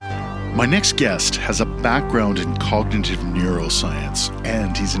My next guest has a background in cognitive neuroscience,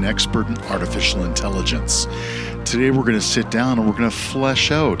 and he's an expert in artificial intelligence. Today we're going to sit down and we're going to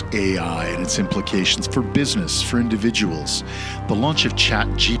flesh out AI and its implications for business, for individuals. The launch of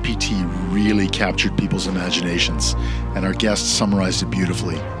ChatGPT really captured people's imaginations, and our guest summarized it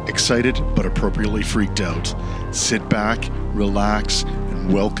beautifully. Excited, but appropriately freaked out. Sit back, relax,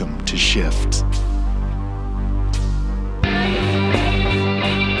 and welcome to Shift.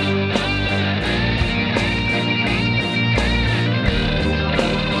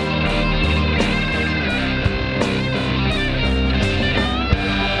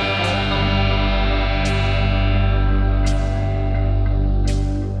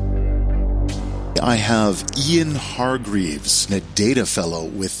 I have Ian Hargreaves, a data fellow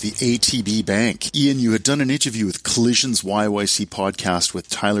with the ATB Bank. Ian, you had done an interview with Collision's YYC podcast with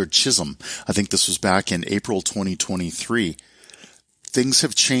Tyler Chisholm. I think this was back in April 2023. Things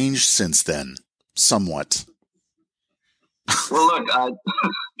have changed since then, somewhat. Well, look,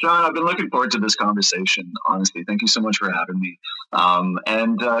 John, I've been looking forward to this conversation, honestly. Thank you so much for having me.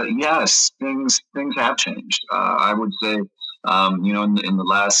 Yes, things have changed. I would say, in the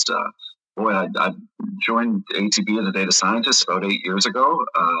last... I joined ATB as a data scientist about 8 years ago.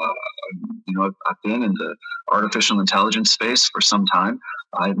 I've been in the artificial intelligence space for some time.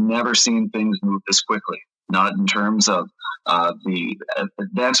 I've never seen things move this quickly, not in terms of the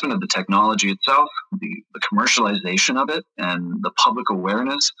advancement of the technology itself, the commercialization of it, and the public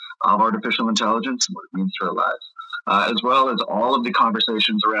awareness of artificial intelligence and what it means for our lives, as well as all of the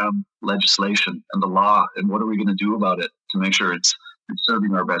conversations around legislation and the law and what are we going to do about it to make sure it's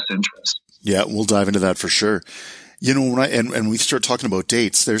serving our best interest. Yeah, we'll dive into that for sure. When we start talking about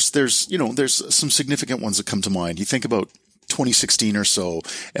dates, there's some significant ones that come to mind. You think about 2016 or so,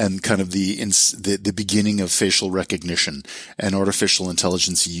 and kind of the beginning of facial recognition and artificial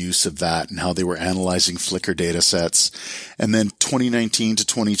intelligence use of that, and how they were analyzing Flickr data sets, and then 2019 to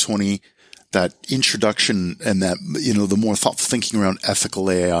 2020. That introduction and that, the more thoughtful thinking around ethical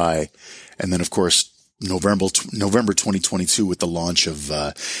AI, and then of course November 2022 with the launch of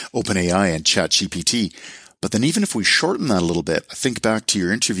OpenAI and ChatGPT. But then even if we shorten that a little bit, I think back to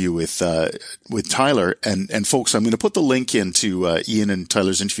your interview with Tyler, and folks, I'm going to put the link into Ian and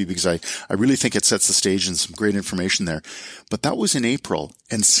Tyler's interview because I really think it sets the stage and some great information there. But that was in April,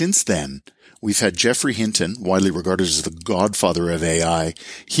 and since then, we've had Geoffrey Hinton, widely regarded as the godfather of AI.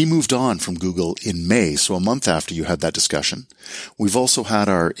 He moved on from Google in May, so a month after you had that discussion. We've also had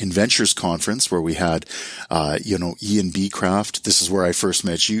our Inventures conference where we had, Ian B. Craft. This is where I first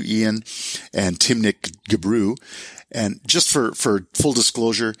met you, Ian, and Timnik Gebru. And just for full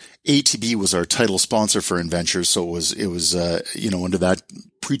disclosure, ATB was our title sponsor for Inventures, so it was under that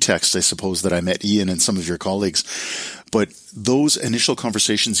pretext, I suppose, that I met Ian and some of your colleagues. But those initial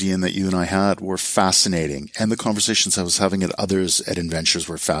conversations, Ian, that you and I had were fascinating. And the conversations I was having at others at Inventures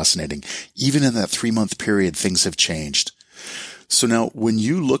were fascinating. Even in that 3-month period, things have changed. So now when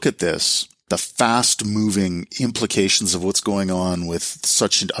you look at this, the fast moving implications of what's going on with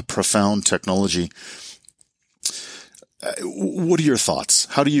such a profound technology, what are your thoughts?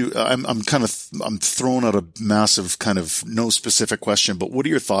 How do you, I'm throwing out a massive kind of no specific question, but what are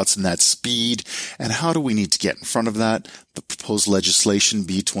your thoughts in that speed, and how do we need to get in front of that? The proposed legislation,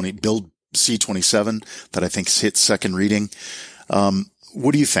 Bill C-27, that I think hit second reading.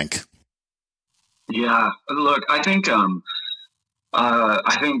 What do you think? Yeah, look, I think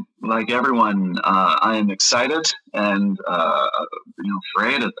like everyone, I am excited and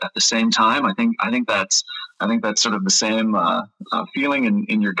afraid at the same time. I think that's sort of the same feeling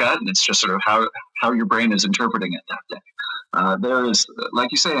in your gut, and it's just sort of how your brain is interpreting it that day. There is,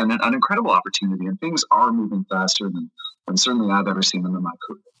 like you say, an incredible opportunity, and things are moving faster than certainly I've ever seen them in my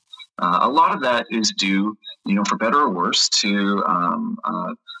career. A lot of that is due, for better or worse, to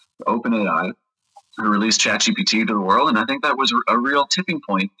OpenAI, who released ChatGPT to the world, and I think that was a real tipping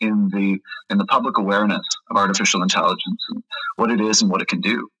point in the public awareness of artificial intelligence and what it is and what it can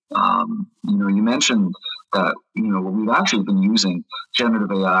do. You mentioned that we've actually been using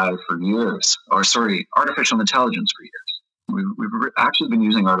generative AI for years, artificial intelligence for years. We've actually been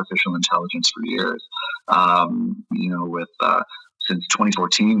using artificial intelligence for years. Since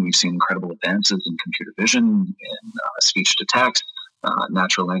 2014, we've seen incredible advances in computer vision, in speech to text,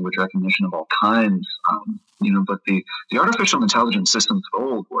 natural language recognition of all kinds. But the artificial intelligence systems of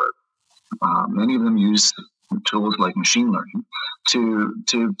old were, many of them use tools like machine learning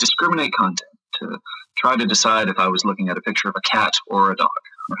to discriminate content, to try to decide if I was looking at a picture of a cat or a dog.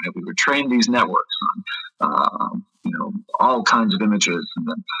 Right? We would train these networks all kinds of images, and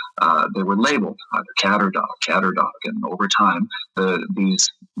then they were labeled either cat or dog. And over time,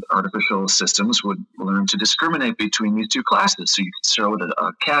 these artificial systems would learn to discriminate between these two classes. So you could show it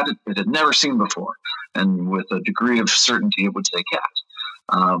a cat it had never seen before, and with a degree of certainty, it would say cat.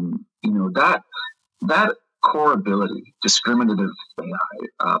 That core ability, discriminative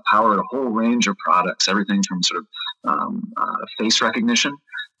AI, powered a whole range of products, everything from sort of face recognition,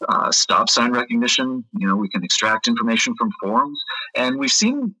 stop sign recognition. We can extract information from forms, and we've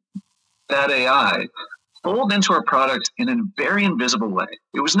seen that AI fold into our product in a very invisible way.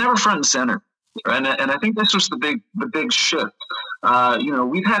 It was never front and center, right? And I think this was the big shift.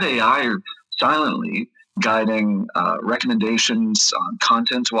 We've had AI silently guiding recommendations on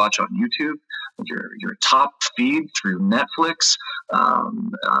content to watch on YouTube, your top feed through Netflix,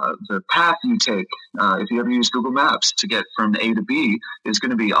 the path you take if you ever use Google Maps to get from A to B is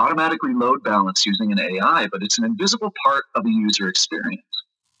going to be automatically load balanced using an AI, but it's an invisible part of the user experience.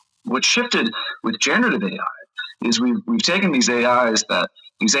 What shifted with generative AI is we've taken these AI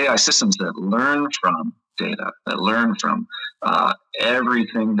systems that learn from data, that learn from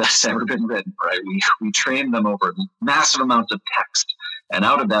everything that's ever been written, right? We train them over massive amounts of text, and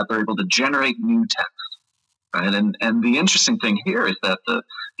out of that, they're able to generate new text, right? And the interesting thing here is that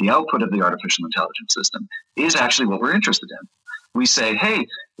the output of the artificial intelligence system is actually what we're interested in. We say, hey,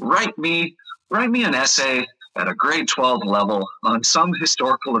 write me an essay at a grade 12 level on some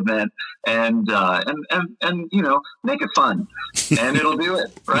historical event, and make it fun, and it'll do it,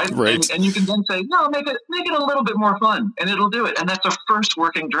 right? Right. And you can then say, no, make it a little bit more fun, and it'll do it. And that's a first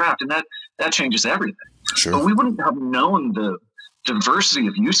working draft, and that changes everything. Sure. But we wouldn't have known the diversity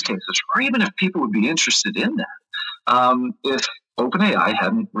of use cases, or even if people would be interested in that, if OpenAI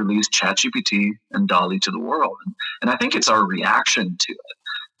hadn't released ChatGPT and DALL-E to the world. And I think it's our reaction to it,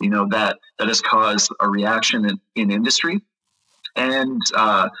 that has caused a reaction in industry and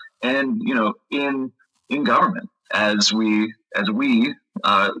in government as we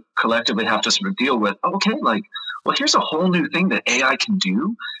collectively have to sort of deal with, here's a whole new thing that AI can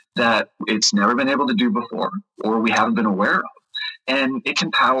do that it's never been able to do before, or we haven't been aware of. And it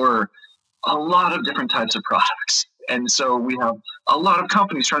can power a lot of different types of products. And so we have a lot of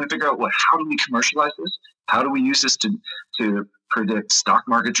companies trying to figure out, how do we commercialize this? How do we use this to predict stock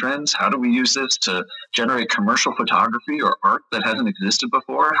market trends? How do we use this to generate commercial photography or art that hasn't existed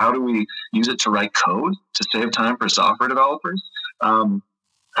before? How do we use it to write code to save time for software developers?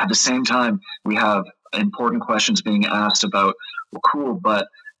 At the same time, we have important questions being asked about, cool, but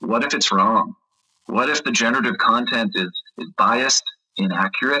what if it's wrong? What if the generative content is biased,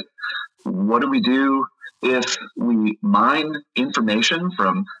 inaccurate? What do we do if we mine information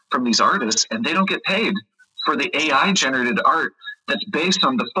from these artists and they don't get paid for the AI generated art that's based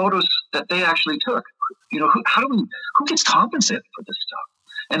on the photos that they actually took? Who gets compensated for this stuff?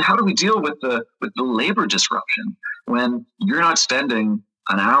 And how do we deal with the labor disruption when you're not spending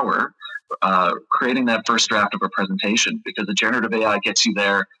an hour creating that first draft of a presentation because the generative AI gets you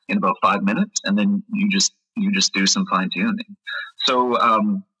there in about 5 minutes, and then you just do some fine tuning. So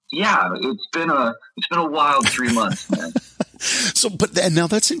it's been a wild 3 months, man. And now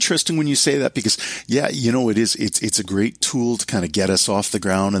that's interesting when you say that, because it's a great tool to kind of get us off the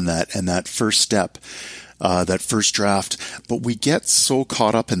ground and that first step. That first draft, but we get so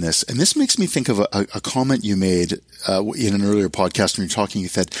caught up in this. And this makes me think of a comment you made in an earlier podcast when you're talking. You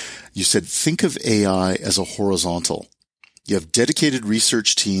said, think of AI as a horizontal. You have dedicated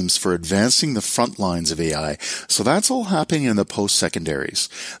research teams for advancing the front lines of AI. So that's all happening in the post-secondaries.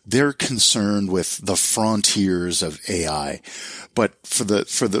 They're concerned with the frontiers of AI. But for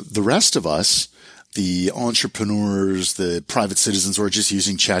the rest of us, the entrepreneurs, the private citizens who are just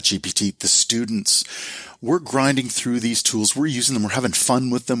using ChatGPT, the students, we're grinding through these tools. We're using them. We're having fun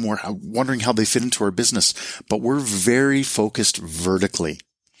with them. We're wondering how they fit into our business. But we're very focused vertically.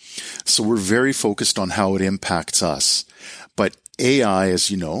 So we're very focused on how it impacts us. But AI,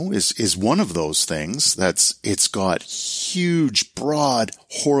 as you know, is one of those things it's got huge, broad,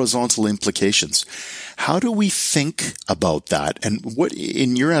 horizontal implications. How do we think about that? And what,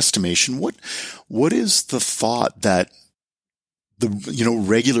 in your estimation, what is the thought that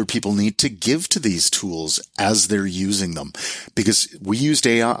regular people need to give to these tools as they're using them? Because we used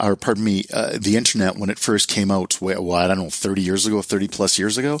the internet when it first came out, 30 plus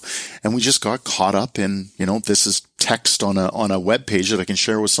years ago. And we just got caught up in, this is text on a web page that I can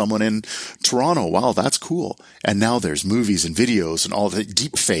share with someone in Toronto. Wow, that's cool. And now there's movies and videos and all the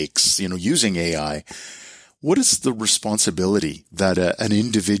deep fakes, using AI. What is the responsibility that an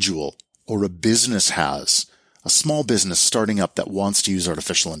individual or a business has? A small business starting up that wants to use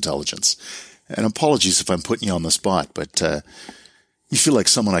artificial intelligence. And apologies if I'm putting you on the spot, but you feel like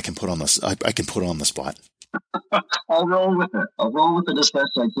someone I can put on the spot. I'll roll with it. I'll roll with it as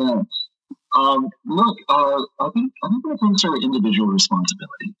best I can. Look, I think that comes to individual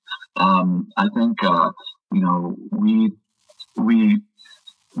responsibility. I think we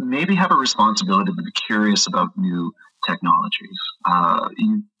maybe have a responsibility to be curious about new technologies.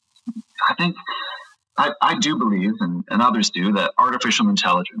 I do believe, and others do, that artificial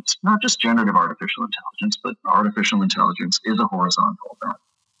intelligence, not just generative artificial intelligence, but artificial intelligence is a horizontal event.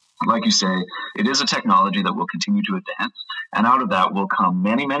 Like you say, it is a technology that will continue to advance, and out of that will come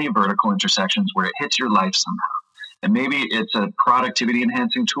many, many vertical intersections where it hits your life somehow. And maybe it's a productivity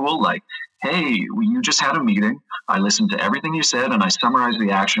enhancing tool like, hey, you just had a meeting, I listened to everything you said, and I summarized the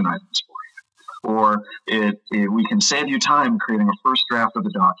action items for you. Or we can save you time creating a first draft of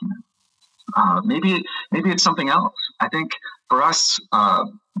a document. Maybe it's something else. I think for us,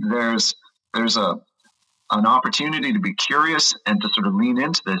 there's an opportunity to be curious and to sort of lean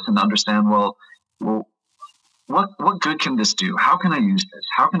into this and understand, well, what good can this do? How can I use this?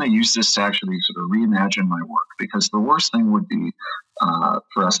 How can I use this to actually sort of reimagine my work? Because the worst thing would be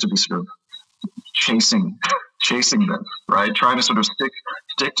for us to be sort of chasing this, right? Trying to sort of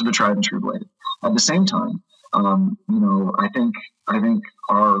stick to the tried and true blade. At the same time, I think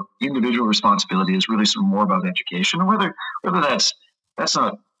our individual responsibility is really sort of more about education, and whether that's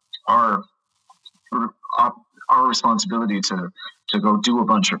not our responsibility to go do a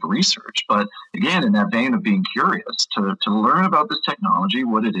bunch of research, but again, in that vein of being curious, to learn about this technology,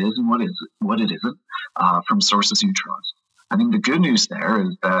 what it is and what it isn't, from sources you trust. I think the good news there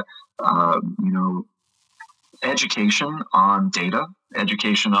is that education on data,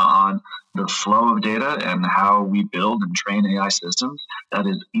 education on the flow of data and how we build and train AI systems, that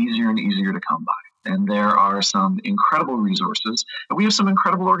is easier and easier to come by. And there are some incredible resources. And we have some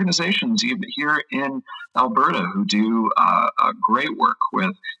incredible organizations even here in Alberta who do great work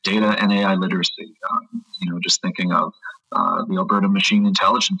with data and AI literacy. Just thinking of the Alberta Machine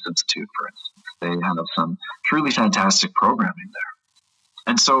Intelligence Institute, for instance. They have some truly fantastic programming there.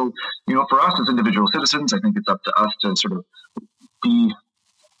 And so, for us as individual citizens, I think it's up to us to sort of be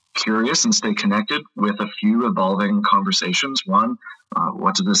curious and stay connected with a few evolving conversations. One,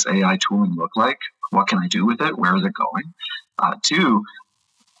 what does this AI tooling look like? What can I do with it? Where is it going? Two,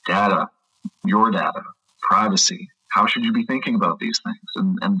 data, your data, privacy. How should you be thinking about these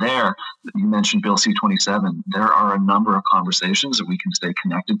things? And there, you mentioned Bill C-27. There are a number of conversations that we can stay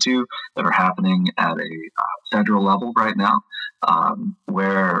connected to that are happening at a federal level right now,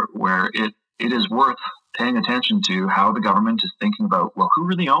 where it is worth paying attention to how the government is thinking about, well, who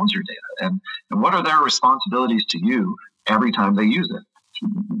really owns your data? And what are their responsibilities to you every time they use it?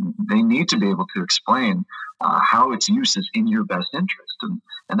 They need to be able to explain how its use is in your best interest.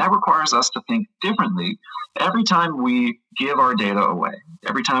 And that requires us to think differently every time we give our data away,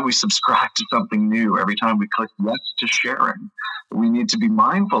 every time we subscribe to something new, every time we click yes to sharing. We need to be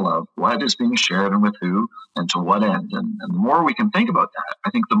mindful of what is being shared and with who and to what end. And the more we can think about that, I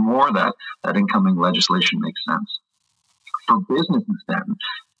think the more that incoming legislation makes sense. For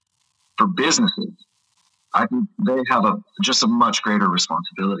businesses, I think they have just a much greater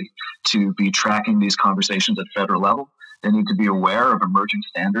responsibility to be tracking these conversations at federal level. They need to be aware of emerging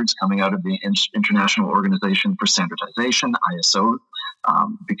standards coming out of the International Organization for Standardization, ISO,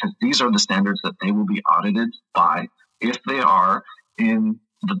 because these are the standards that they will be audited by if they are in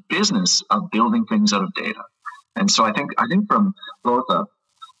the business of building things out of data. And so I think from both a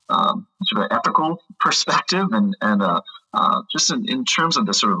sort of ethical perspective and just in terms of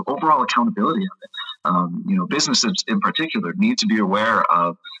the sort of overall accountability of it, businesses in particular need to be aware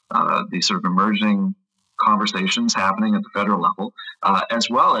of the sort of emerging conversations happening at the federal level, as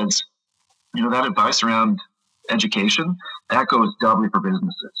well as, that advice around education, that goes doubly for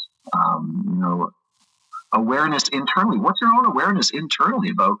businesses. Awareness internally. What's your own awareness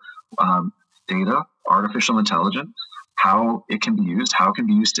internally about data, artificial intelligence, how it can be used, how it can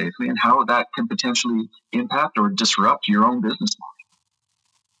be used safely, and how that can potentially impact or disrupt your own business model?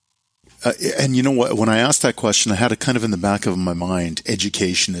 And you know what? When I asked that question, I had it kind of in the back of my mind,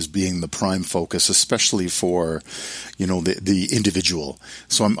 education as being the prime focus, especially for, the individual.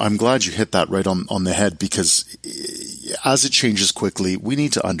 So I'm glad you hit that right on the head, because as it changes quickly, we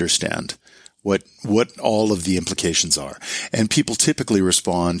need to understand what all of the implications are. And people typically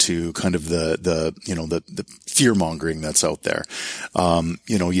respond to kind of the fear mongering that's out there.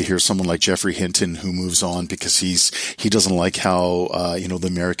 You hear someone like Jeffrey Hinton who moves on because he doesn't like how, the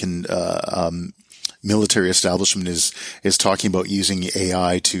American, military establishment is talking about using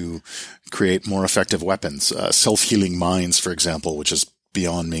AI to create more effective weapons, self-healing mines, for example, which is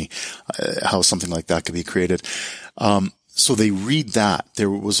beyond me, how something like that could be created. So they read that. There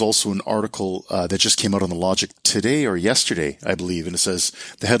was also an article that just came out on the Logic today or yesterday, I believe, and it says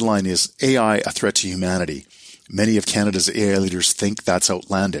the headline is AI a threat to humanity. Many of Canada's AI leaders think that's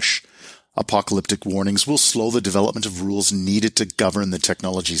outlandish. Apocalyptic warnings will slow the development of rules needed to govern the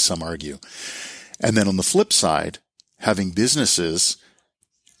technology, some argue. And then on the flip side, having businesses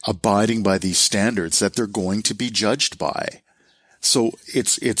abiding by these standards that they're going to be judged by. So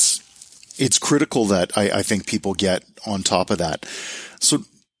it's critical that I think people get on top of that. So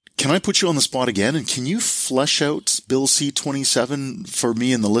can I put you on the spot again? And can you flesh out Bill C-27 for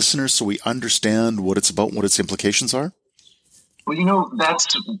me and the listeners so we understand what it's about and what its implications are? Well, that's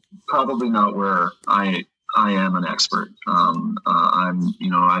probably not where I am an expert.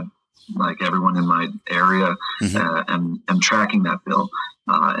 I like everyone in my area, am tracking that bill,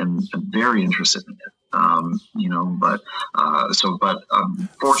 and I'm very interested in it. But I'm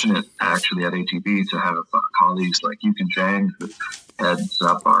fortunate actually at ATB to have colleagues like Yukon Zhang, who heads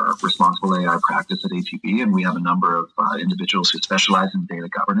up our responsible AI practice at ATB, and we have a number of individuals who specialize in data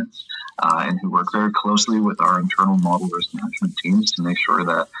governance and who work very closely with our internal model risk management teams to make sure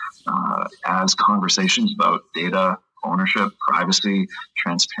that as conversations about data ownership, privacy,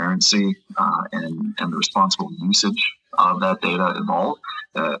 transparency, and the responsible usage of that data evolve,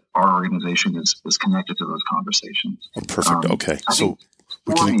 our organization is connected to those conversations. Oh, perfect. Okay. So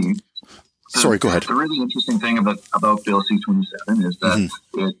go ahead. The really interesting thing about Bill C-27 is that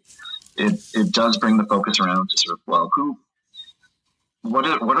it does bring the focus around to sort of, what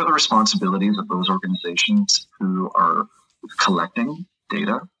are the responsibilities of those organizations who are collecting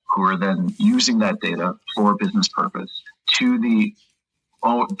data, who are then using that data for business purpose, to the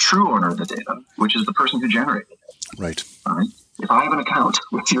true owner of the data, which is the person who generated it. Right. All right. If I have an account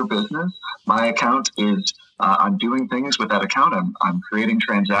with your business, my account is, I'm doing things with that account. I'm creating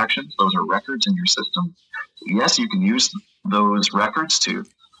transactions. Those are records in your system. Yes, you can use those records to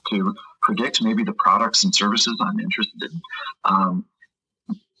predict maybe the products and services I'm interested in.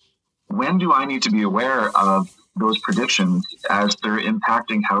 When do I need to be aware of those predictions as they're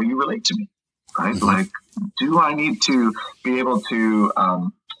impacting how you relate to me, right? Mm-hmm. Like, do I need to be able to,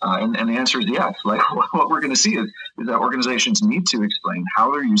 and the answer is yes. Like, what we're going to see is that organizations need to explain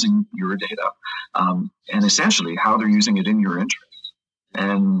how they're using your data, and essentially how they're using it in your interest,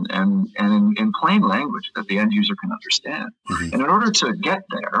 and in plain language that the end user can understand. Mm-hmm. And in order to get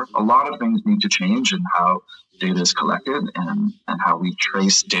there, a lot of things need to change in how data is collected and how we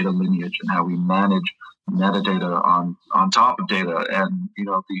trace data lineage and how we manage metadata on top of data. And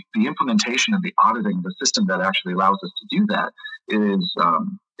the implementation and the auditing, the system that actually allows us to do that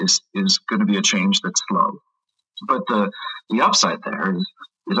is going to be a change that's slow. But the upside there is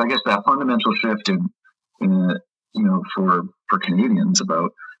I guess that fundamental shift in for Canadians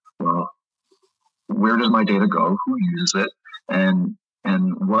about, well, where does my data go? Who uses it?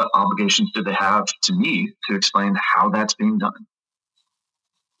 And what obligations do they have to me to explain how that's being done?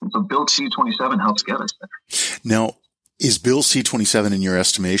 And so Bill C-27 helps get us there. Now, is Bill C-27, in your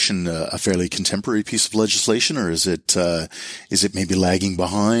estimation, a fairly contemporary piece of legislation, or is it maybe lagging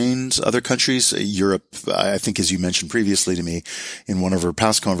behind other countries? Europe, I think, as you mentioned previously to me in one of our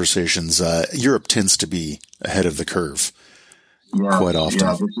past conversations, Europe tends to be ahead of the curve. Yeah, quite often.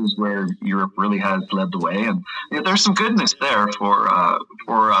 Yeah, this is where Europe really has led the way, and there's some goodness there for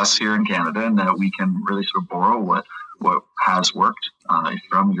us here in Canada, and that we can really sort of borrow what has worked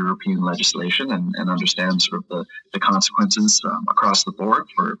from European legislation and understand sort of the consequences across the board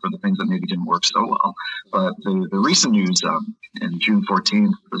for the things that maybe didn't work so well. But the recent news in June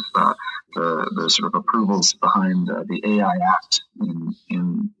 14th was the sort of approvals behind the AI Act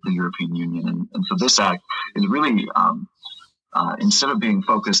in the European Union, and so this act is really instead of being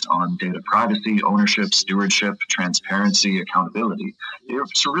focused on data privacy, ownership, stewardship, transparency, accountability,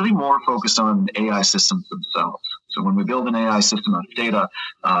 it's really more focused on AI systems themselves. So when we build an AI system of data,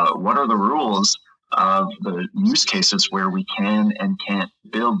 what are the rules of the use cases where we can and can't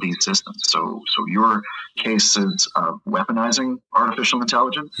build these systems? So your cases of weaponizing artificial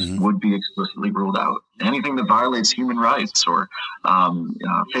intelligence would be explicitly ruled out. Anything that violates human rights or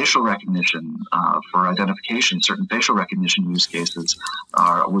facial recognition for identification, certain facial recognition use cases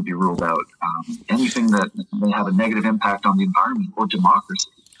would be ruled out. Anything that may have a negative impact on the environment or democracy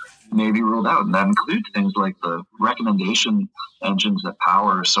may be ruled out. And that includes things like the recommendation engines that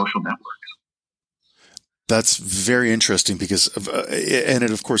power social networks. That's very interesting because, and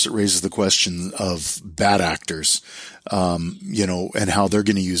of course it raises the question of bad actors, and how they're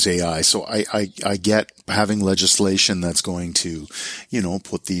going to use AI. So I get having legislation that's going to,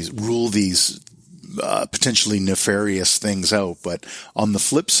 rule these potentially nefarious things out. But on the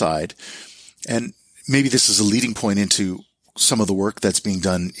flip side, and maybe this is a leading point into some of the work that's being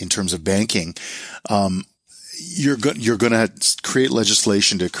done in terms of banking, you're going to create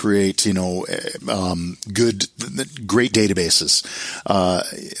legislation to create, great databases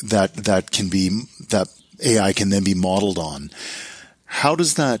that AI can then be modeled on. How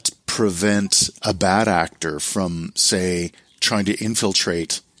does that prevent a bad actor from, say, trying to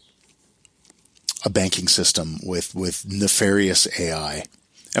infiltrate a banking system with nefarious AI?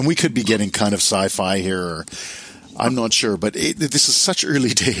 And we could be getting kind of sci-fi here, or I'm not sure, but this is such early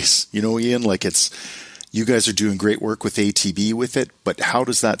days, Ian, you guys are doing great work with ATB with it, but how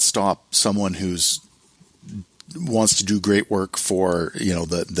does that stop someone who's wants to do great work for,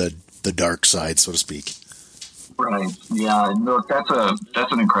 the dark side, so to speak? Right. Yeah. Look,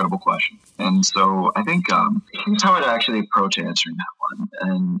 that's an incredible question. And so I think here's how I'd actually approach answering that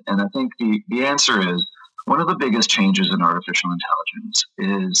one. And I think the answer is one of the biggest changes in artificial intelligence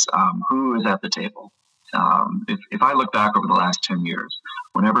is who is at the table. If I look back over the last 10 years,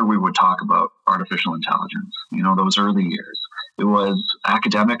 whenever we would talk about artificial intelligence, those early years, it was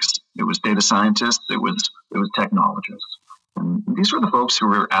academics, it was data scientists, it was technologists. And these were the folks who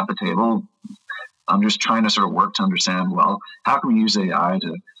were at the table. I'm just trying to sort of work to understand, well, how can we use AI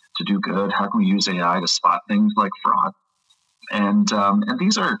to do good? How can we use AI to spot things like fraud? And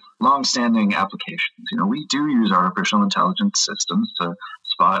these are long-standing applications. We do use artificial intelligence systems to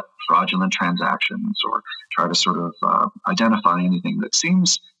spot fraudulent transactions or try to sort of identify anything that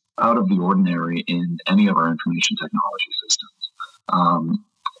seems out of the ordinary in any of our information technology systems.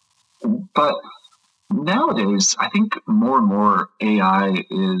 But nowadays, I think more and more AI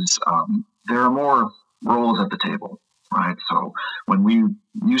is, there are more roles at the table. Right. So when we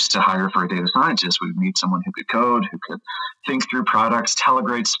used to hire for a data scientist, we would need someone who could code, who could think through products, tell a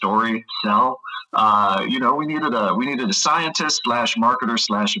great story, sell. We needed a scientist / marketer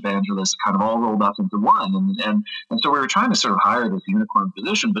 / evangelist kind of all rolled up into one. And so we were trying to sort of hire this unicorn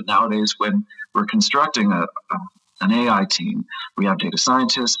position. But nowadays, when we're constructing an AI team, we have data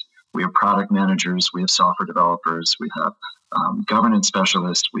scientists, we have product managers, we have software developers, we have governance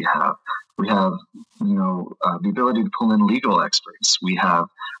specialists, we have the ability to pull in legal experts. We have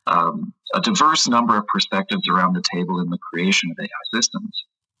a diverse number of perspectives around the table in the creation of AI systems.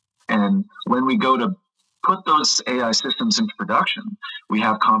 And when we go to put those AI systems into production, we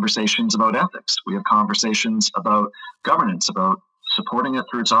have conversations about ethics. We have conversations about governance, about supporting it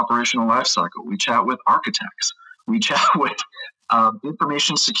through its operational lifecycle. We chat with architects. We chat with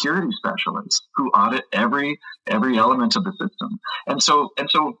information security specialists who audit every element of the system. And so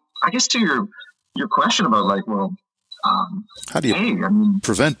I guess to your question about how do you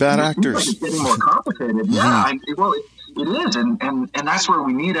prevent bad actors? Like it's getting more complicated. Mm-hmm. Yeah, it is, and that's where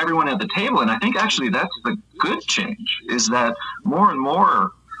we need everyone at the table. And I think actually that's the good change is that more and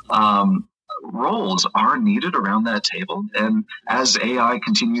more roles are needed around that table. And as AI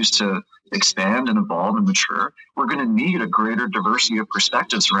continues to expand and evolve and mature, we're going to need a greater diversity of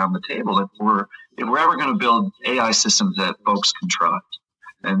perspectives around the table if we're ever going to build AI systems that folks can trust.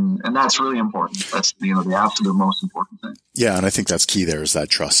 And that's really important. That's the absolute most important thing. Yeah, and I think that's key there is that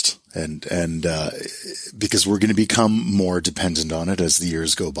trust. And because we're going to become more dependent on it as the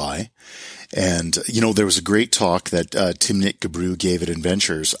years go by. And, there was a great talk that Timnit Gebru gave at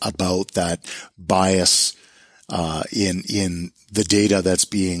Inventures about that bias in the data that's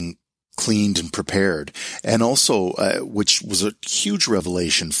being cleaned and prepared. And also, which was a huge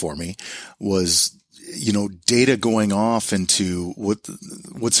revelation for me, was data going off into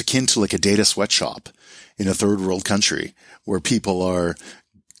what's akin to like a data sweatshop in a third world country where people are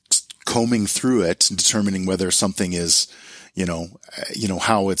combing through it and determining whether something is,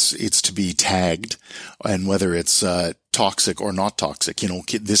 how it's to be tagged and whether it's toxic or not toxic.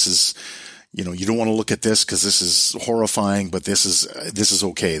 This is, you don't want to look at this because this is horrifying, but this is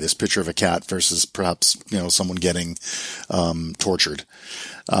okay. This picture of a cat versus perhaps, someone getting tortured.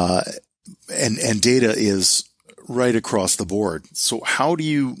 And data is right across the board. So how do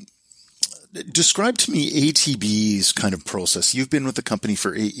you describe to me ATB's kind of process? You've been with the company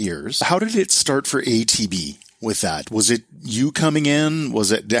for 8 years. How did it start for ATB with that? Was it you coming in?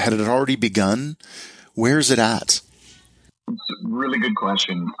 Had it already begun? Where is it at? It's a really good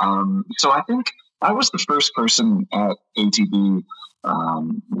question. So I think I was the first person at ATB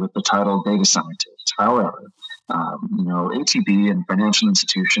with the title data scientist. However, ATB and financial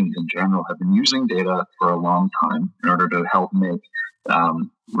institutions in general have been using data for a long time in order to help make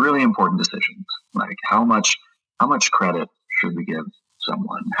really important decisions, like how much credit should we give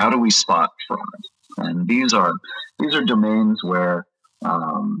someone? How do we spot fraud? And these are domains where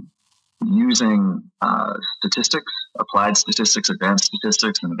using statistics, applied statistics, advanced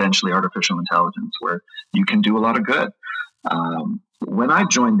statistics, and eventually artificial intelligence, where you can do a lot of good. When I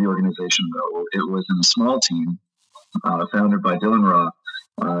joined the organization, though, it was in a small team founded by Dylan Roth,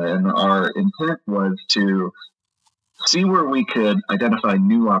 and our intent was to see where we could identify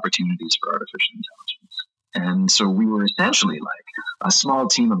new opportunities for artificial intelligence. And so we were essentially like a small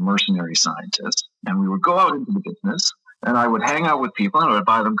team of mercenary scientists, and we would go out into the business, and I would hang out with people, and I would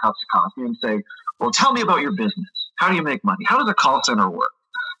buy them cups of coffee and say, well, tell me about your business. How do you make money? How does a call center work?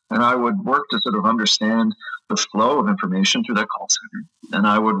 And I would work to sort of understand the flow of information through that call center. And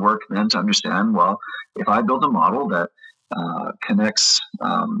I would work then to understand, well, if I build a model that connects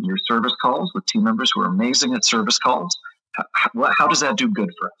your service calls with team members who are amazing at service calls, how does that do good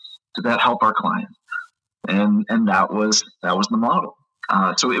for us? Does that help our clients? And that was the model.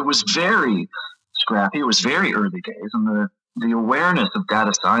 So it was very scrappy. It was very early days, and the awareness of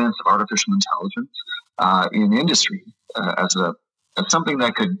data science, of artificial intelligence in industry as something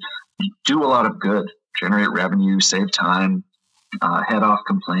that could do a lot of good, generate revenue, save time, head off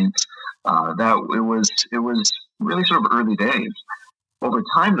complaints. That it was really sort of early days. Over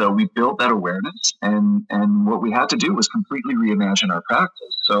time, though, we built that awareness, and what we had to do was completely reimagine our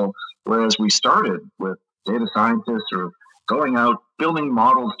practice. So whereas we started with data scientists or going out building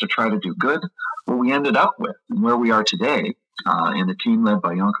models to try to do good, what we ended up with and where we are today in a team led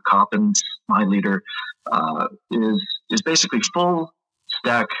by Janka Coppens, my leader, is basically full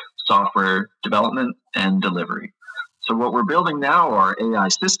stack software development and delivery. So what we're building now are AI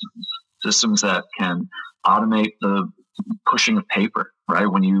systems that can automate the pushing of paper, right?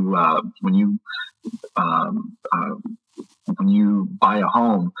 When you buy a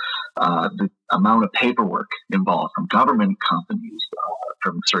home, the amount of paperwork involved from government companies,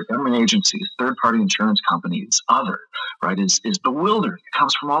 government agencies, third-party insurance companies, right, is bewildering. It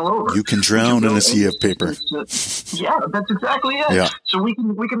comes from all over. You can drown in a sea of paper. Yeah, that's exactly it. Yeah. So we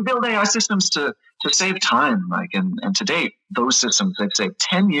can build AI systems to save time, and to date, those systems, they've saved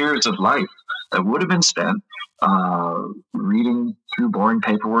 10 years of life that would have been spent reading through boring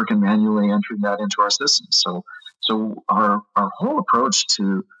paperwork and manually entering that into our systems. So our whole approach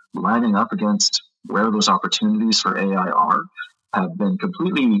to lining up against where those opportunities for AI have been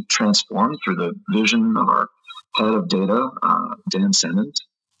completely transformed through the vision of our head of data, Dan Sennett.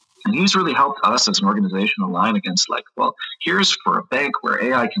 And he's really helped us as an organization align against here's for a bank where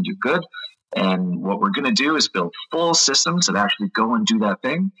AI can do good. And what we're going to do is build full systems that actually go and do that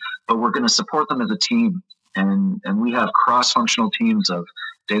thing, but we're going to support them as a team. And we have cross-functional teams of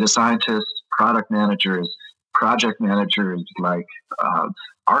data scientists, product managers, project managers,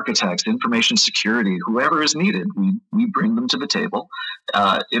 architects, information security, whoever is needed. We bring them to the table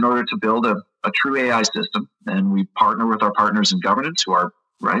in order to build a true AI system. And we partner with our partners in governance who are,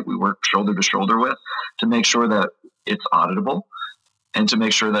 right, we work shoulder to shoulder with to make sure that it's auditable and to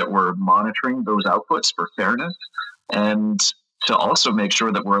make sure that we're monitoring those outputs for fairness and to also make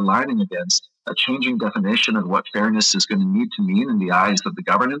sure that we're aligning against a changing definition of what fairness is going to need to mean in the eyes of the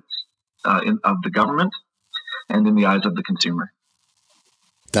governance, of the government, and in the eyes of the consumer.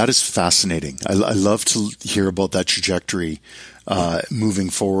 That is fascinating. I love to hear about that trajectory moving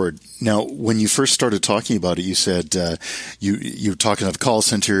forward. Now, when you first started talking about it, you said you're talking to the call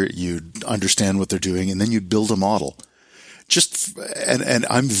center, you understand what they're doing, and then you build a model. And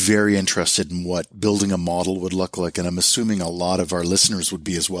I'm very interested in what building a model would look like, and I'm assuming a lot of our listeners would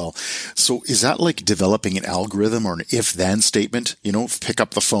be as well. So is that like developing an algorithm or an if-then statement? Pick up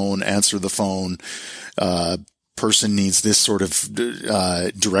the phone, answer the phone, person needs this sort of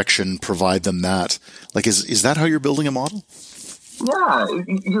direction, provide them that. Is that how you're building a model? Yeah,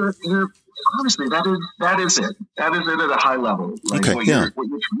 you're honestly, that is it. That is it at a high level. Okay, what you're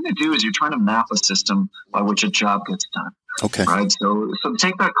trying to do is you're trying to map a system by which a job gets done. Okay. Right. So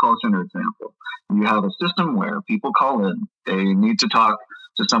take that call center example. You have a system where people call in. They need to talk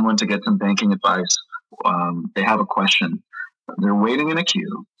to someone to get some banking advice. They have a question. They're waiting in a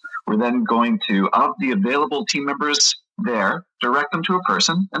queue. We're then going to, of the available team members there, direct them to a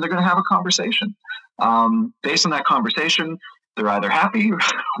person, and they're going to have a conversation. Based on that conversation, they're either happy,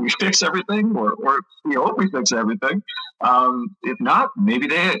 we fix everything, or we hope we fix everything. If not, maybe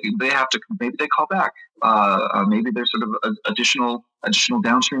they call back. Maybe there's sort of additional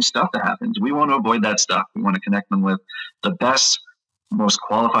downstream stuff that happens. We want to avoid that stuff. We want to connect them with the best, most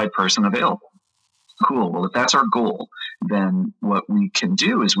qualified person available. Cool. Well, if that's our goal, then what we can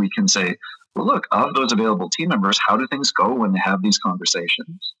do is we can say, well, look, of those available team members, how do things go when they have these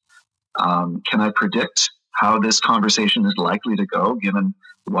conversations? Can I predict how this conversation is likely to go, given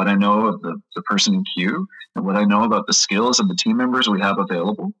what I know of the person in queue and what I know about the skills of the team members we have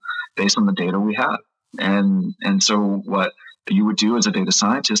available? based on the data we have. And so what you would do as a data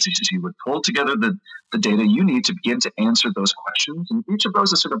scientist is you would pull together the data you need to begin to answer those questions. And each of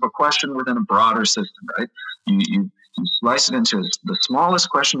those is sort of a question within a broader system, right? You slice it into the smallest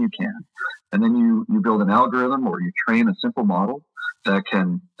question you can, and then you build an algorithm or you train a simple model that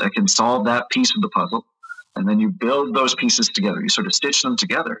can solve that piece of the puzzle. And then you build those pieces together. You sort of stitch them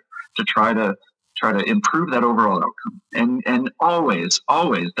together to try to improve that overall outcome. And always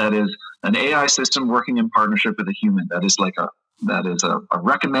that is an AI system working in partnership with a human. That is a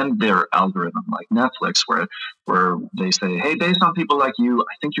recommend their algorithm, like Netflix, where they say, hey, based on people like you,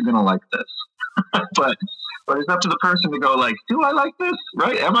 I think you're going to like this. But it's up to the person to go like, do I like this?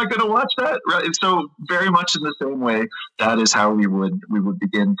 Right? Am I going to watch that? Right? And so very much in the same way, that is how we would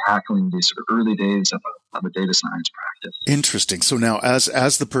begin tackling these sort of early days of a data science practice. Interesting. So now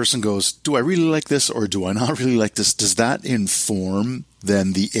as the person goes, do I really like this or do I not really like this? Does that inform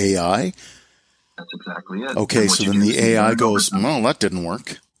then the AI? That's exactly it. Okay. So then the AI goes, no, that didn't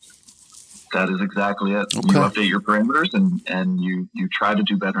work. That is exactly it. Okay. You update your parameters and you try to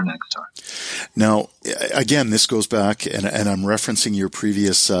do better next time. Now, again, this goes back, and I'm referencing your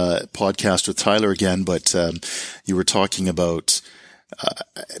previous podcast with Tyler again, but you were talking about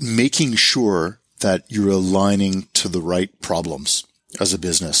making sure that you're aligning to the right problems as a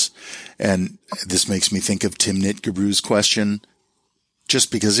business. And this makes me think of Tim Nitgebru's question.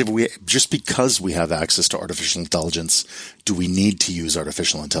 Just because we have access to artificial intelligence, do we need to use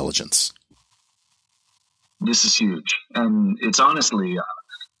artificial intelligence? This is huge. And it's honestly,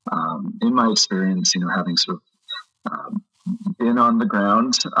 in my experience, having sort of been on the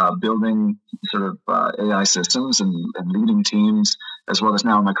ground, building sort of AI systems and leading teams, as well as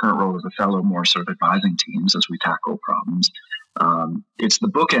now in my current role as a fellow, more sort of advising teams as we tackle problems. It's the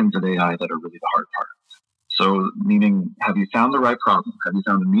bookends of AI that are really the hard part. So meaning, have you found the right problem? Have you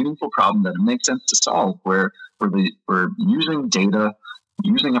found a meaningful problem that it makes sense to solve, where we're using data,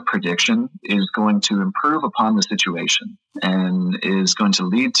 using a prediction is going to improve upon the situation and is going to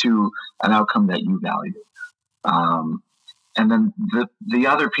lead to an outcome that you value. And then the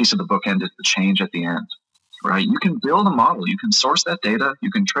other piece of the bookend is the change at the end, right? You can build a model, you can source that data, you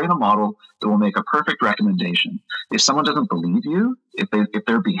can train a model that will make a perfect recommendation. If someone doesn't believe you, if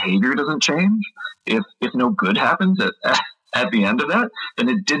their behavior doesn't change, if no good happens at the end of that, then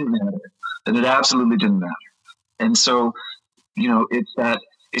it didn't matter. Then it absolutely didn't matter. And so,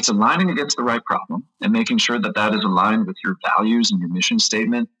 it's aligning against the right problem and making sure that is aligned with your values and your mission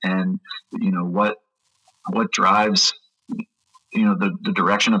statement and, what drives, the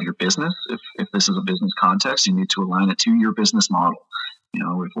direction of your business. If this is a business context, you need to align it to your business model.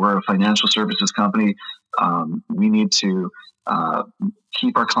 If we're a financial services company, we need to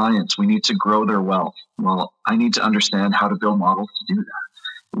keep our clients. We need to grow their wealth. Well, I need to understand how to build models to do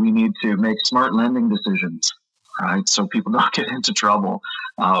that. We need to make smart lending decisions, right? So people don't get into trouble.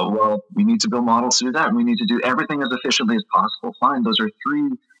 Well, we need to build models to do that. We need to do everything as efficiently as possible. Fine. Those are three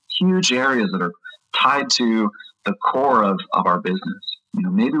huge areas that are tied to the core of our business.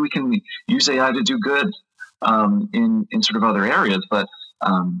 Maybe we can use AI to do good in sort of other areas, but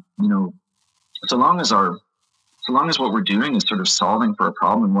so long as what we're doing is sort of solving for a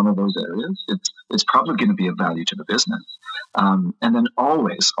problem in one of those areas, it's probably going to be of value to the business. And then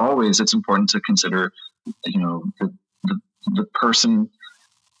always it's important to consider, the person,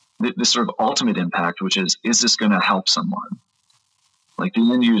 the sort of ultimate impact, which is this going to help someone? Like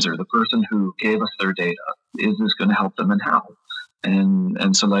the end user, the person who gave us their data, is this going to help them and how?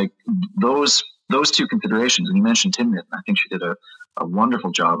 And so like those two considerations, and you mentioned Tim Nit, I think she did a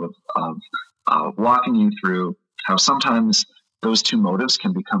wonderful job of walking you through how sometimes those two motives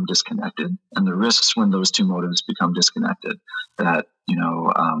can become disconnected, and the risks when those two motives become disconnected, that,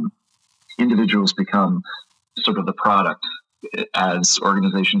 individuals become sort of the product as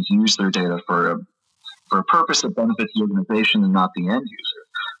organizations use their data for a purpose that benefits the organization and not the end user.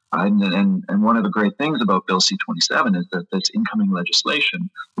 Right? And one of the great things about Bill C-27 is that this incoming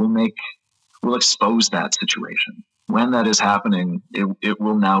legislation will expose that situation. When that is happening, it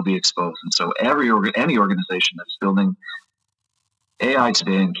will now be exposed. And so any organization that's building AI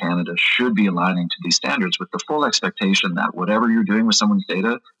today in Canada should be aligning to these standards with the full expectation that whatever you're doing with someone's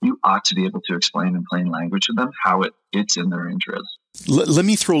data, you ought to be able to explain in plain language to them how it's in their interest. Let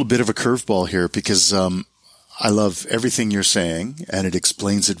me throw a bit of a curveball here because I love everything you're saying and it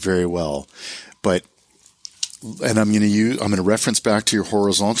explains it very well. And I'm going to reference back to your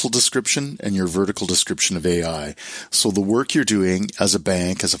horizontal description and your vertical description of AI. So the work you're doing as a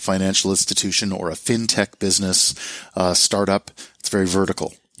bank, as a financial institution, or a fintech business, startup, it's very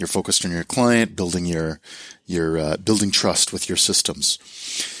vertical. You're focused on your client, building building trust with your systems.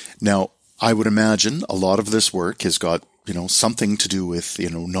 Now, I would imagine a lot of this work has got, something to do with,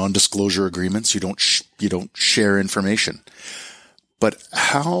 non-disclosure agreements. You don't share information. But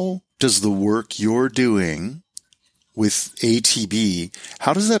how does the work you're doing with ATB,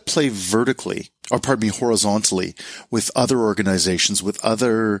 how does that play horizontally with other organizations, with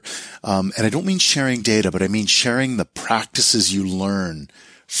other, and I don't mean sharing data, but I mean sharing the practices you learn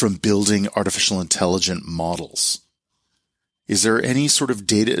from building artificial intelligent models? Is there any sort of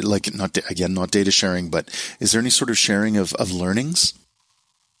data, not data sharing, but is there any sort of sharing of learnings?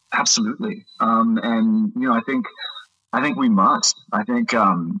 Absolutely. I think we must. I think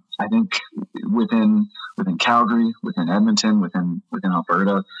within Calgary, within Edmonton, within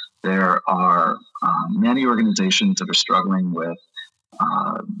Alberta, there are many organizations that are struggling with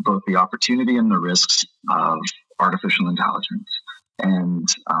both the opportunity and the risks of artificial intelligence. And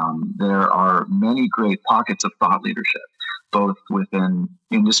there are many great pockets of thought leadership, both within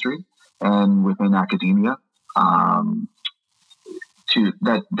industry and within academia,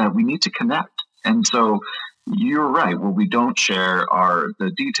 that we need to connect. And so you're right. What we don't share are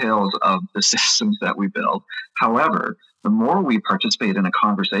the details of the systems that we build. However, the more we participate in a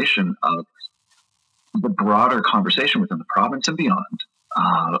conversation of the broader conversation within the province and beyond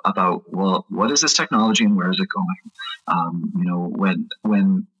about, well, what is this technology and where is it going?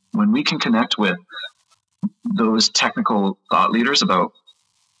 When we can connect with those technical thought leaders about,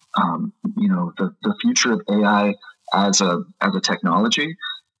 the future of AI as a technology,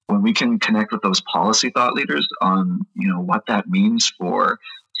 when we can connect with those policy thought leaders on, what that means for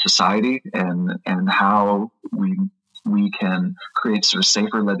society and how we can create sort of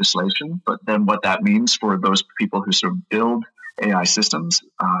safer legislation, but then what that means for those people who sort of build AI systems,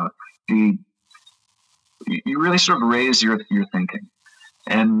 you really sort of raise your thinking.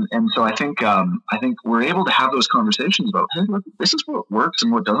 And so I think we're able to have those conversations about, hey, look, this is what works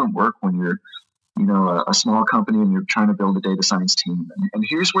and what doesn't work when you're, a small company and you're trying to build a data science team. And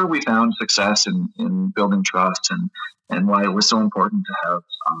here's where we found success in building trust and why it was so important to have,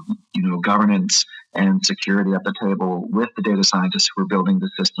 governance and security at the table with the data scientists who are building the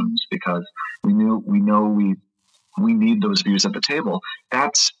systems, because we need those views at the table.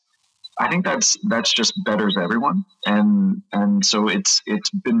 I think that's just betters everyone. And so it's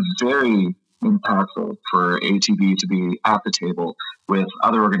been very impactful for ATB to be at the table with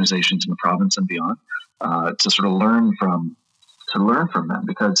other organizations in the province and beyond, to sort of learn from them,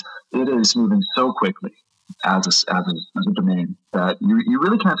 because it is moving so quickly as a domain that you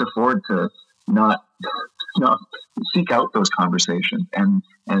really can't afford to not seek out those conversations and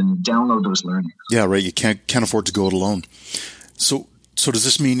download those learnings. Yeah, right. You can't afford to go it alone. So does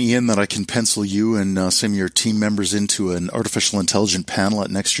this mean, Ian, that I can pencil you and some of your team members into an artificial intelligence panel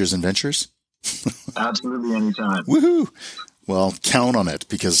at next year's Adventures? Absolutely, anytime. Woohoo! Well, count on it,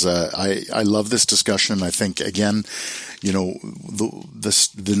 because I love this discussion. I think, again,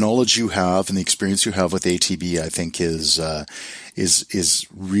 the knowledge you have and the experience you have with ATB, I think is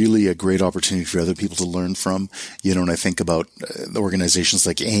really a great opportunity for other people to learn from. And I think about the organizations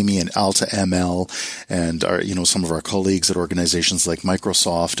like Amy and Alta ML and some of our colleagues at organizations like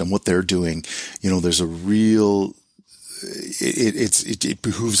Microsoft and what they're doing. There's a real, it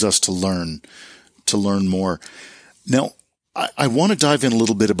behooves us to learn more. Now, I want to dive in a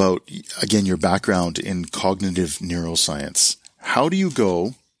little bit about, again, your background in cognitive neuroscience. How do you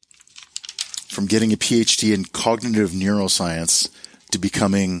go from getting a PhD in cognitive neuroscience to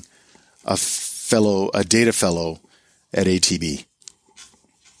becoming a data fellow at ATB?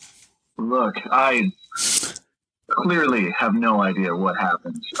 Look, I clearly have no idea what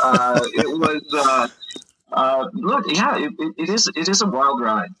happened. It was, it is a wild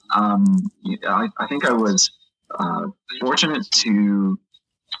ride. I think I was fortunate to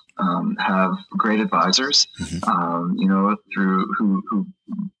have great advisors, who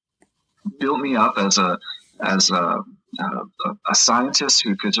built me up as a scientist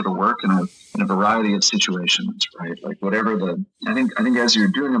who could sort of work in a variety of situations, right? Like whatever I think as you're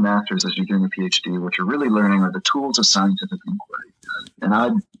doing a master's, as you're doing a PhD, what you're really learning are the tools of scientific inquiry. And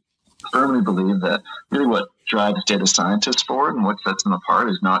I firmly believe that really what drives data scientists forward and what sets them apart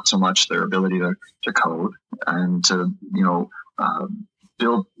is not so much their ability to code and to,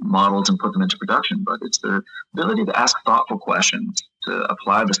 build models and put them into production, but it's their ability to ask thoughtful questions, to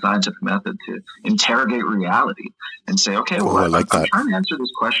apply the scientific method to interrogate reality and say, okay, well, I'm trying to answer this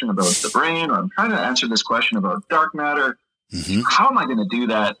question about the brain, or I'm trying to answer this question about dark matter. Mm-hmm. How am I going to do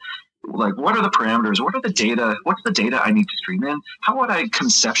that? Like, what are the parameters? What's the data I need to stream in? How would I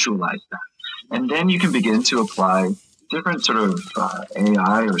conceptualize that? And then you can begin to apply different sort of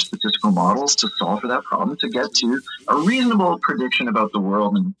AI or statistical models to solve for that problem to get to a reasonable prediction about the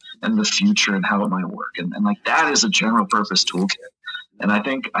world and the future and how it might work. And like that is a general purpose toolkit. And I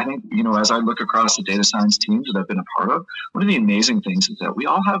think, as I look across the data science teams that I've been a part of, one of the amazing things is that we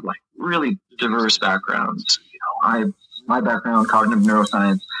all have like really diverse backgrounds. My background, cognitive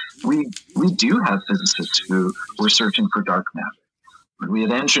neuroscience, we do have physicists who were searching for dark matter. We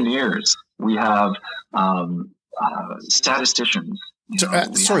have engineers. We have statisticians.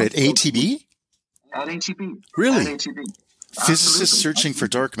 At ATB? At ATB. Really? At ATB. Physicists searching for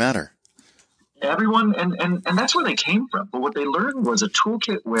dark matter. Everyone, and that's where they came from. But what they learned was a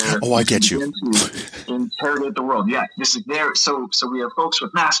toolkit where I get you. To interrogate the world. Yeah, this is there. So we have folks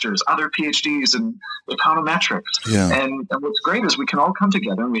with masters, other PhDs in econometrics. Yeah. And what's great is we can all come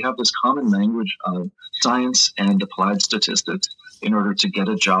together and we have this common language of science and applied statistics in order to get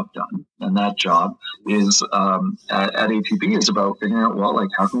a job done. And that job is at ATB is about figuring out, well, like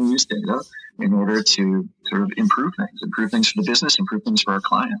how can we use data in order to sort of improve things for the business, improve things for our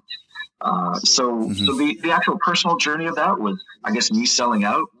clients. So the actual personal journey of that was, I guess, me selling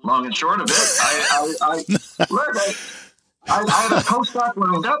out. Long and short of it, I had a postdoc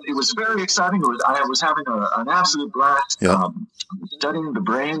lined up. It was very exciting. I was having an absolute blast studying the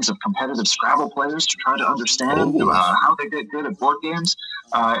brains of competitive Scrabble players to try to understand how they get good at board games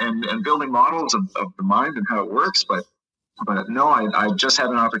and building models of the mind and how it works. But no, I just had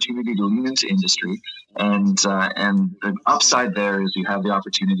an opportunity to lean into industry, and the upside there is you have the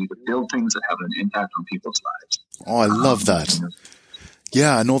opportunity to build things that have an impact on people's lives. Oh, I love that.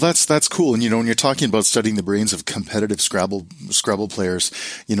 Yeah, no, that's cool. And when you're talking about studying the brains of competitive Scrabble players,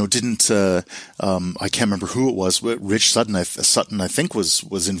 didn't I can't remember who it was, but Rich Sutton I think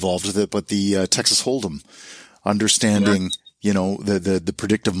was involved with it, but the Texas Hold'em, understanding. The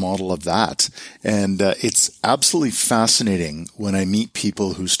predictive model of that. And it's absolutely fascinating when I meet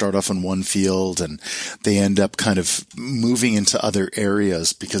people who start off in one field and they end up kind of moving into other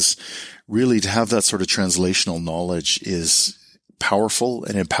areas, because really to have that sort of translational knowledge is powerful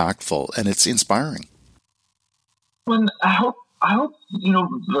and impactful, and it's inspiring. Well, I hope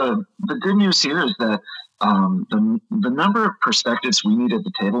the good news here is that the number of perspectives we need at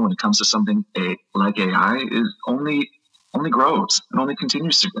the table when it comes to something like AI is only grows and only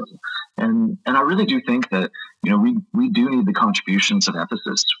continues to grow. And I really do think that, we do need the contributions of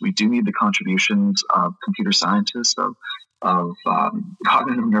ethicists. We do need the contributions of computer scientists, of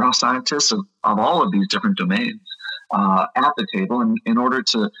cognitive neuroscientists, of all of these different domains at the table in order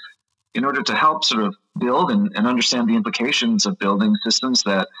to help sort of build and understand the implications of building systems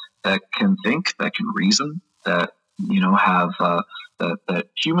that can think, that can reason, that, have that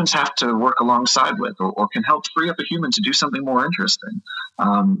humans have to work alongside with, or can help free up a human to do something more interesting.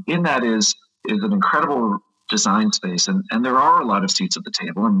 In that is an incredible design space, and there are a lot of seats at the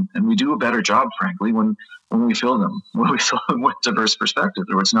table, and we do a better job, frankly, when we fill them with diverse perspectives,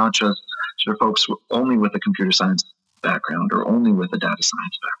 or it's not just sort of folks only with a computer science background or only with a data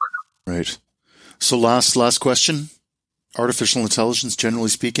science background. Right. So last question. Artificial intelligence, generally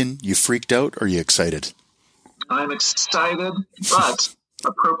speaking, you freaked out or are you excited? I'm excited, but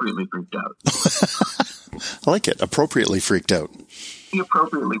appropriately freaked out. I like it. Appropriately freaked out.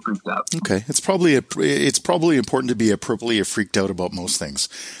 Appropriately freaked out. Okay, it's probably important to be appropriately freaked out about most things.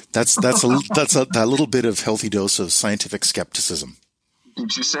 That's that little bit of healthy dose of scientific skepticism.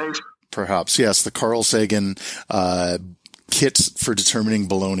 Keeps you safe. Perhaps, yes. The Carl Sagan kit for determining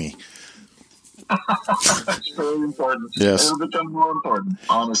baloney. It's very important. Yes, it'll become more important,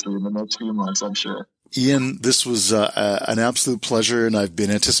 honestly, in the next few months, I'm sure. Ian, this was an absolute pleasure, and I've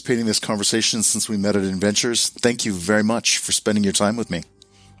been anticipating this conversation since we met at Adventures. Thank you very much for spending your time with me.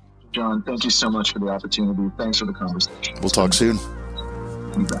 John, thank you so much for the opportunity. Thanks for the conversation. We'll talk soon.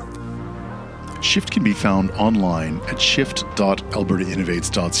 You bet. Shift can be found online at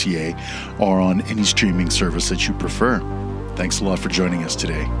shift.albertainnovates.ca or on any streaming service that you prefer. Thanks a lot for joining us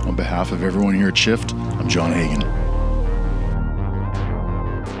today. On behalf of everyone here at Shift, I'm John Hagan.